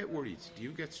 Do you get worried? Do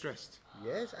you get stressed?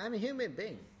 Yes, I'm a human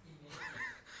being.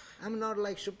 I'm not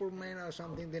like Superman or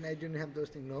something, then I don't have those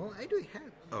things. No, I do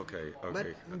have. Okay. But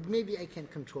maybe I can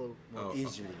control more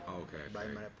easily by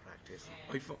my practice.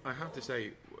 I have to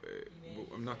say,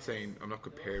 I'm not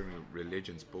comparing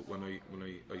religions, but when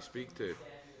I speak to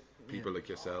people like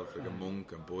yourself, like a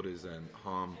monk and Buddhas and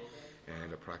Ham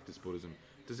and a practice Buddhism,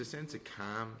 there's a sense of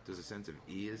calm, there's a sense of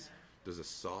ease, there's a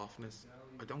softness.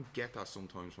 I don't get that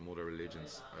sometimes from other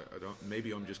religions. I don't.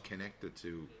 Maybe I'm just connected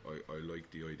to. I like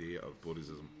the idea of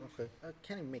Buddhism. Okay.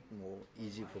 Can you make more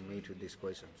easy for me to these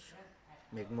questions?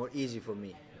 Make more easy for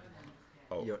me.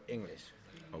 Oh. Your English.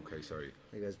 Okay, sorry.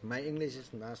 Because my English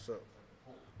is not so.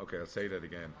 Okay, I'll say that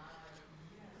again.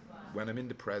 When I'm in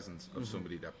the presence of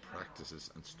somebody that practices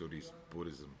and studies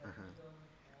Buddhism,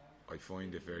 I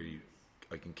find it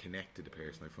I can connect to the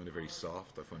person. I find it very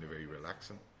soft. I find it very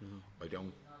relaxing. I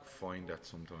don't find that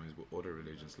sometimes with other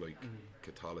religions like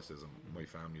Catholicism. My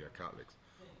family are Catholics.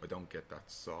 I don't get that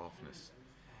softness.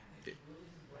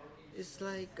 It's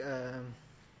like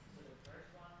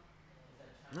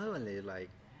not only like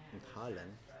in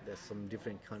Thailand. There's some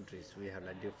different countries. We have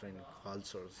like different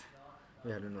cultures.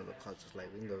 We have to know the cultures. Like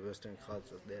in the Western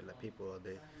cultures, they're like people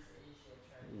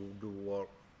who do work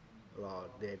a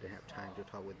lot. They don't have time to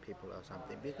talk with people or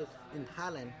something. Because in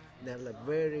Thailand, they have like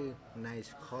very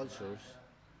nice cultures.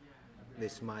 They're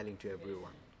smiling to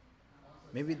everyone.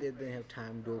 Maybe they don't have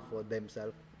time to do for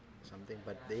themselves something,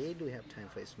 but they do have time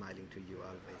for smiling to you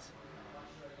always.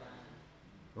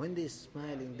 When they're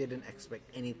smiling, they don't expect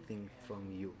anything from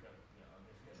you.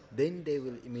 Then they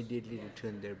will immediately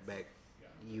return their back.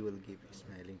 You will give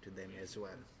smiling to them as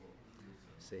well.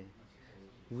 See,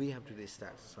 we have to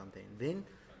start something. Then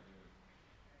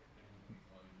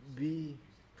be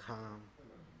calm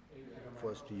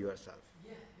first to yourself.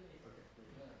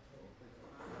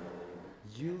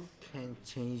 You can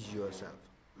change yourself,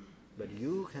 but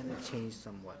you cannot change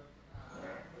someone.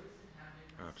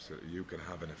 Absolutely, you can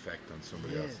have an effect on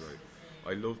somebody Yes. else's life.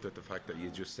 I love that the fact that you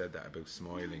just said that about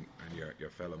smiling, and your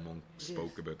fellow monk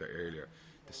spoke about that earlier.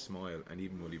 The smile, and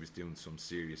even when he was doing some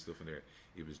serious stuff in there,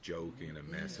 he was joking and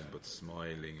messing, but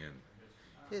smiling, and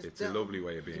Yes, it's a lovely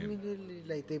way of being. Immediately,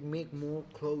 like they make more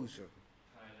closer.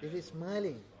 If he's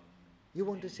smiling, you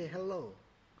want to say hello.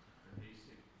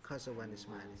 Because of when he's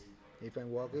smiling. If I'm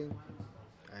walking,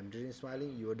 I'm doing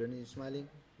smiling, you're doing smiling,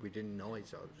 we didn't know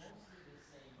each other.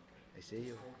 I see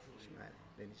you smiling,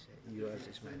 then you say, you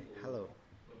also smiling. Hello,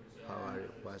 how are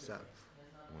you? What's up?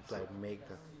 It's like make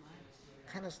the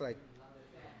kind of like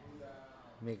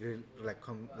make like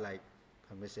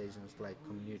conversations, like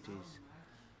communities,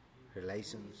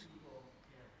 relations.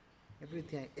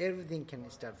 Everything can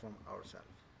start from ourselves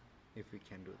if we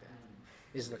can do that.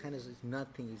 It's the kind of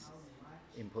nothing is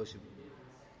impossible.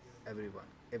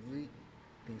 Everything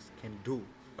can do.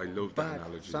 I love that But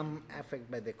analogy. some affect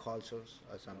by the cultures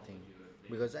or something.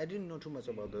 Because I didn't know too much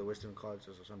about the Western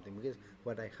cultures or something. Because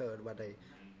what I heard, what I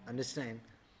understand,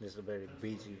 there's a very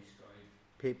busy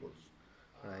peoples,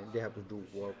 right? They have to do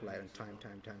work like on time.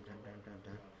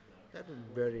 That would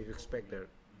very respect their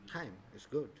time. It's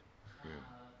good. Yeah.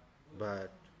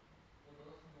 But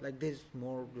like there's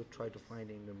more to try to find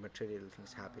in the material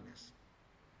things happiness.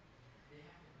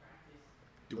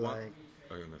 Like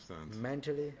I understand.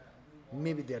 mentally,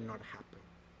 maybe they're not happy.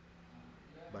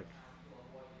 But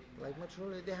like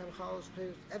materially, they have house,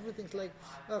 place, everything's like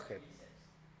okay.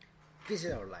 This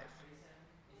is our life,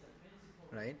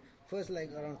 right? First, like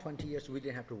around 20 years, we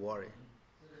didn't have to worry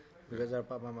because our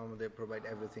papa, mama, they provide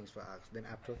everything for us. Then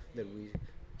after that, we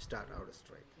start out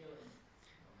straight.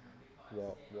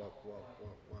 Walk.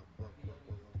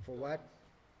 For what?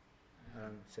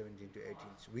 Around 17 to 18.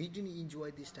 We didn't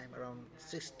enjoy this time around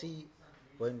 60.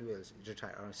 When do we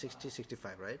retire? Around 60,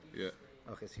 65, right? Yeah.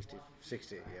 Okay,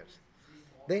 60 years.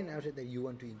 Then after that, you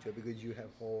want to enjoy because you have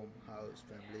home, house,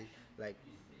 family, like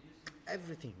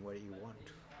everything what you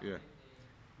want. Yeah.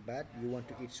 But you want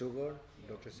to eat sugar,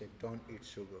 doctor said don't eat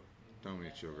sugar. Don't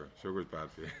eat sugar. Sugar's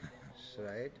bad for you.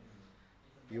 Right?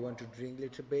 You want to drink a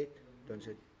little bit,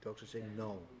 doctor said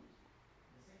no.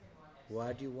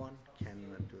 What you want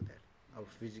cannot do that. Our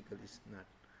physical is not,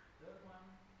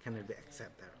 cannot be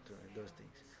accept that, those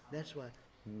things. That's why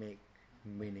make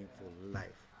meaningful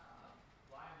life.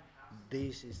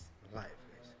 This is life,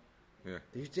 guys.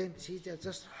 Yeah. You can see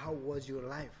just how was your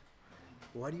life.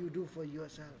 What do you do for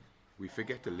yourself? We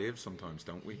forget to live sometimes,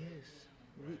 don't we? Yes,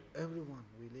 everyone,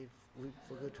 we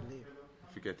forget to live.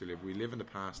 Forget to live. We live in the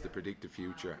past to predict the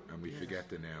future, and we forget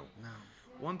the now.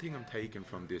 One thing I'm taking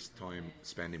from this time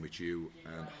spending with you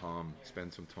and Ham,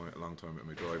 spent a long time with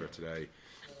my driver today,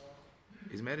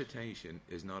 is meditation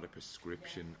is not a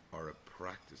prescription or a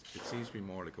practice. It seems to be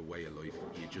more like a way of life.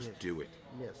 You just do it.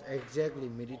 Yes, exactly.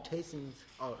 Meditation,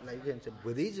 or like you can say,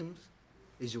 Buddhism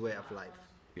is a way of life.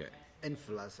 Yeah. And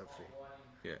philosophy.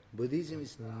 Yeah. Buddhism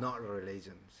is not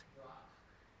religion.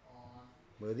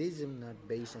 Buddhism not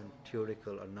based on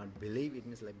theoretical or not believe. It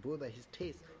means like Buddha, his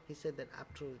taste. He said that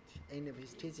after the end of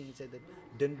his teaching, he said that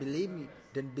don't believe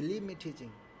me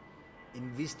teaching.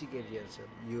 Investigate yourself.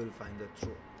 You will find the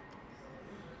truth.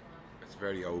 It's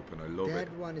very open. I love it.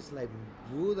 That one is like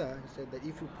Buddha said that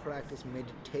if you practice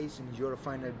meditation, your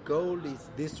final goal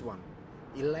is this one.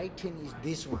 Enlighten is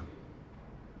this one.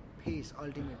 Peace,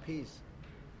 ultimate peace.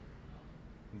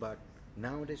 But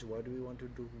nowadays, what do we want to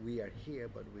do? We are here,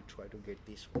 but we try to get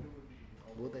this one.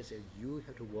 Buddha says you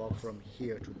have to walk from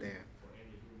here to there.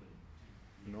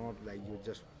 Not like you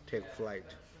just take flight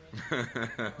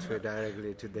to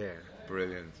directly to there.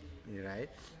 Brilliant. Right?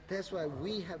 That's why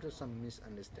we have to some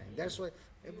misunderstanding. That's why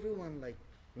everyone like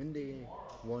when they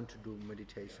want to do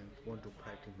meditation, want to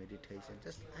practice meditation,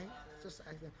 just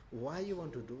ask them why you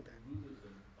want to do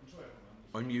that.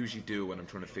 I'm usually do when I'm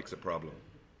trying to fix a problem.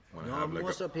 When I have like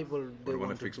most of people they want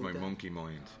want to fix do my that. monkey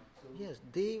mind. Yes,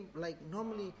 they like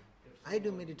normally I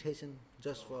do meditation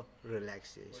just for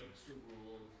relaxation.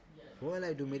 While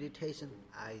I do meditation,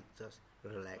 I just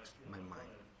relax my mind.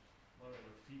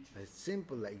 A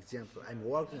simple example, I'm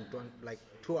working like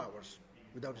 2 hours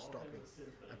without stopping.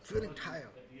 I'm feeling tired.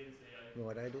 You know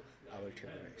what I do? I will take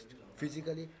a rest.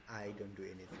 Physically, I don't do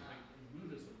anything.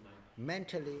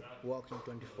 Mentally, working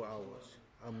 24 hours.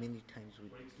 How many times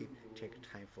we take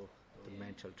time for the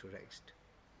mental to rest?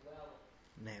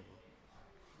 Never.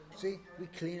 See, we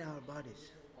clean our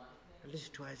bodies at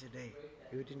least twice a day.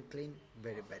 If we didn't clean,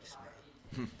 very bad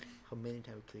smell. How many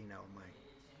times we clean our mind?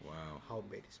 Wow. How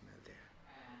bad smell there.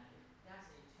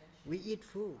 We eat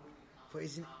food for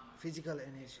physical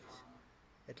energies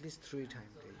at least 3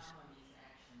 times a day.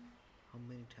 How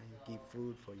many times you give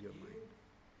food for your mind?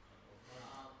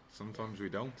 Sometimes we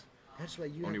don't. That's why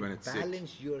you Only when have it's to sick.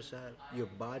 balance yourself, your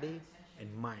body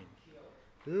and mind.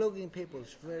 Looking people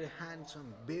is very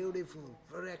handsome, beautiful,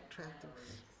 very attractive,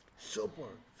 super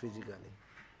physically,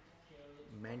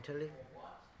 mentally,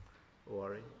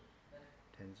 worry,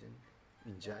 tension,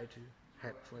 anxiety,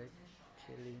 heart rate,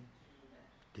 killing,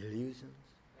 delusions.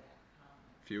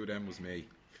 Few of them was me.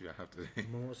 If I have to.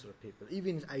 Most of the people,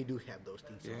 even I do have those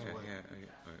things Yeah, as well. yeah.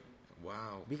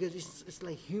 Wow. Because it's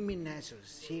like human nature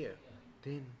is here.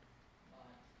 Then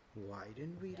why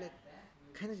don't we like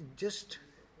kind of just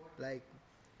like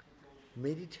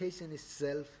meditation is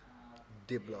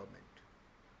self-development,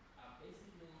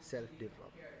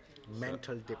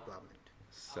 mental development.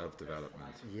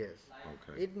 Self-development. Yes.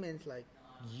 Okay. It means like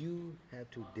you have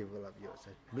to develop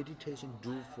yourself. Meditation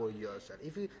do for yourself.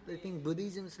 If you think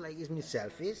Buddhism is like, is me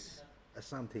selfish or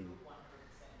something?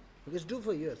 Because do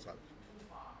for yourself.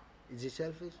 Is it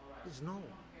selfish? It's no.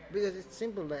 Because it's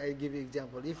simple. Like I give you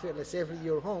example. If you're safely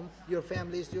your home, your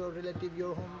family is your relative,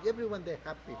 your home, everyone they're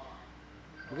happy.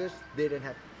 Because they don't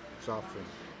have suffering.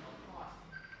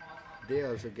 They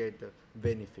also get the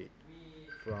benefit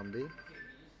from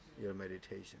your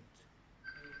meditations.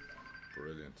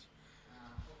 Brilliant.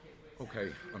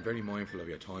 Okay, I'm very mindful of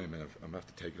your time, and I'm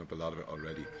after taking up a lot of it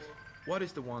already. What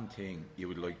is the one thing you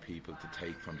would like people to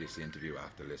take from this interview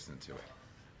after listening to it?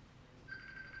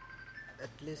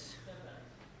 At least,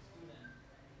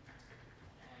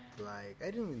 like,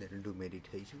 I don't mean do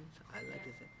meditations. I like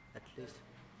to say, at least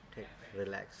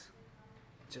relax.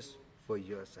 Just for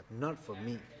yourself, not for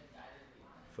me,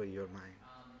 for your mind.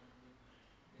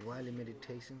 While in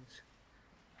meditation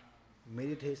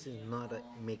is not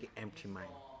make an empty mind,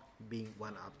 being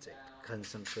one object,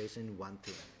 concentration one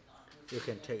thing. You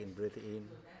can take in, breathe in,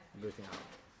 breathing out.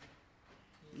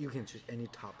 You can choose any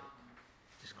topic.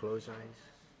 Just close your eyes.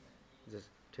 Just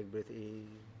take breath in,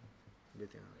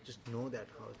 breathing out. Just know that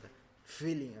how's the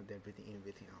feeling of that breathing in,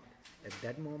 breathing out. At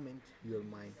that moment, your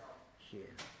mind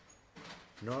here.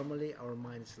 Normally, our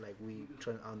mind is like we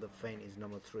turn on the fan is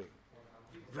number 3.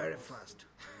 Very fast.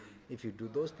 If you do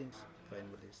those things, fan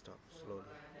will stop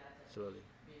slowly.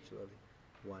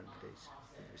 One day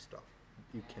it will stop.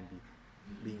 You can be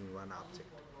being one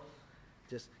object.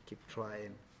 Just keep try.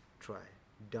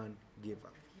 Don't give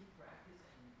up.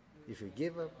 If you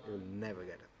give up, you will never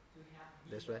get up.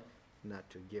 That's why not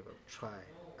to give up. Try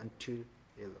until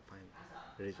you'll find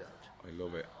result. I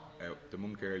love it. The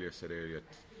monk earlier said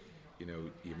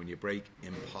when you break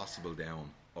impossible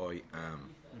down, I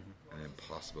am an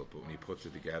impossible, but when you put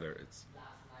it together, it's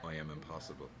I am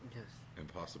impossible. Yes.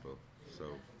 Impossible. So.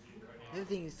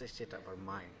 Everything is the state of our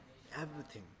mind.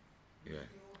 Everything. Yeah.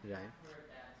 Right?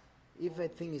 If I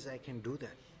think is I can do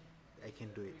that, I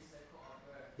can do it.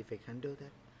 If I can't do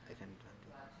that, I can't do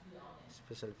it.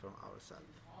 Especially from ourselves.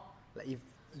 Like if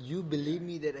you believe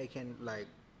me that I can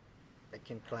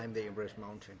climb the Everest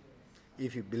mountain.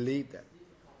 If you believe that,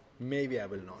 maybe I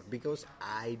will not, because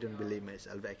I don't believe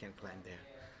myself I can climb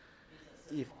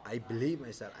there. If I believe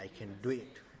myself I can do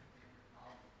it,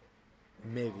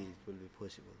 maybe it will be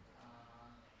possible.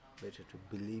 Better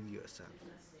to believe yourself.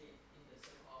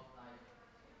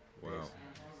 Wow.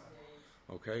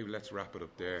 Okay, let's wrap it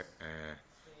up there.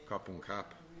 Cop and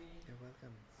cap. You're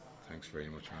welcome. Thanks very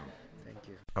much, man. Thank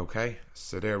you. Okay,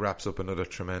 so there wraps up another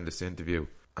tremendous interview.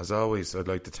 As always, I'd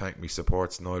like to thank my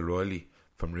supports, Niall Riley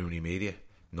from Rooney Media.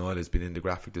 Niall has been in the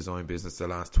graphic design business the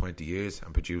last 20 years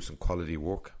and producing quality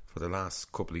work. For the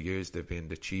last couple of years, they've been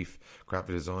the chief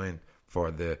graphic design for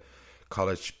the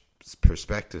college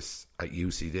prospectus at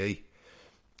UCD.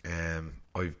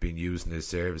 I've been using his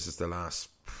services the last,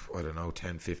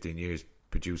 10, 15 years,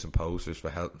 producing posters for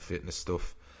health and fitness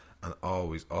stuff, and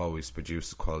always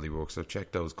produces quality work. So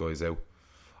check those guys out.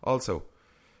 Also,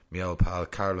 my old pal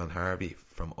Caroline Harvey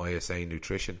from ISA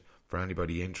Nutrition, for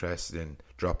anybody interested in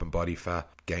dropping body fat,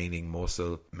 gaining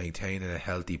muscle, maintaining a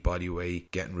healthy body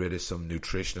weight, getting rid of some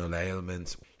nutritional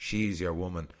ailments. She's your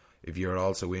woman. If you're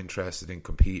also interested in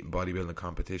competing bodybuilding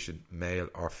competition, male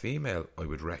or female, I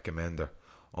would recommend her.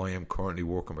 I am currently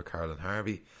working with Caroline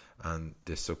Harvey, and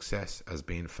the success has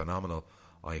been phenomenal.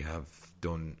 I have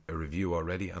done a review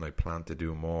already, and I plan to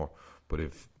do more. But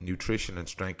if nutrition and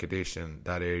strength conditioning,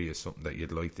 that area is something that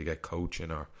you'd like to get coaching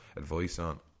or advice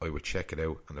on, I would check it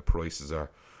out, and the prices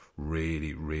are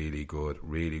really, really good,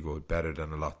 better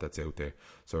than a lot that's out there.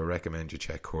 So I recommend you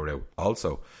check her out.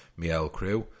 Also, my old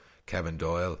crew, Kevin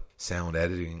Doyle, sound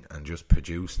editing and just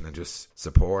producing and just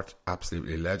support,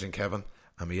 absolutely legend Kevin.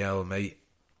 And my old mate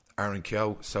Aaron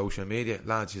Keogh, social media,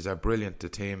 lads, yous are brilliant. The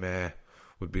team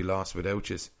would be lost without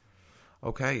yous.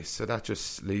 Okay, so that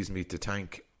just leaves me to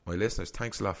thank my listeners.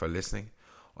 Thanks a lot for listening.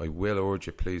 I will urge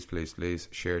you, please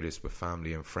share this with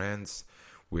family and friends.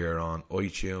 We're on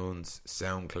iTunes,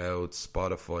 SoundCloud,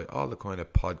 Spotify, all the kind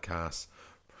of podcasts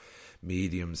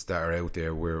mediums that are out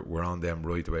there. We're on them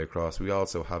right the way across. We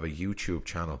also have a YouTube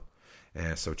channel,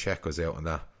 so check us out on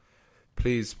that.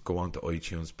 Please go on to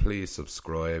iTunes, please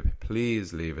subscribe,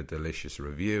 please leave a delicious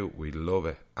review. We love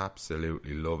it,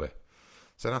 absolutely love it.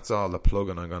 So that's all the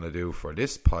plugging I'm going to do for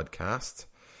this podcast.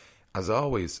 As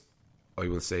always, I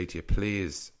will say to you,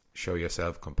 please show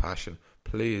yourself compassion.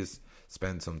 Please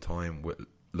spend some time with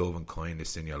love and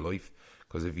kindness in your life,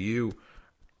 because if you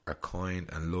are kind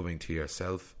and loving to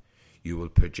yourself, you will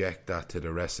project that to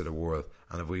the rest of the world.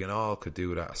 And if we all could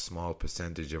do that a small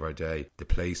percentage of our day, the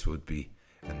place would be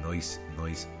a nice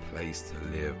place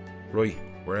to live. Right,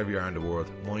 wherever you are in the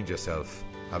world, mind yourself.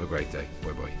 Have a great day.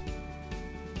 Bye bye.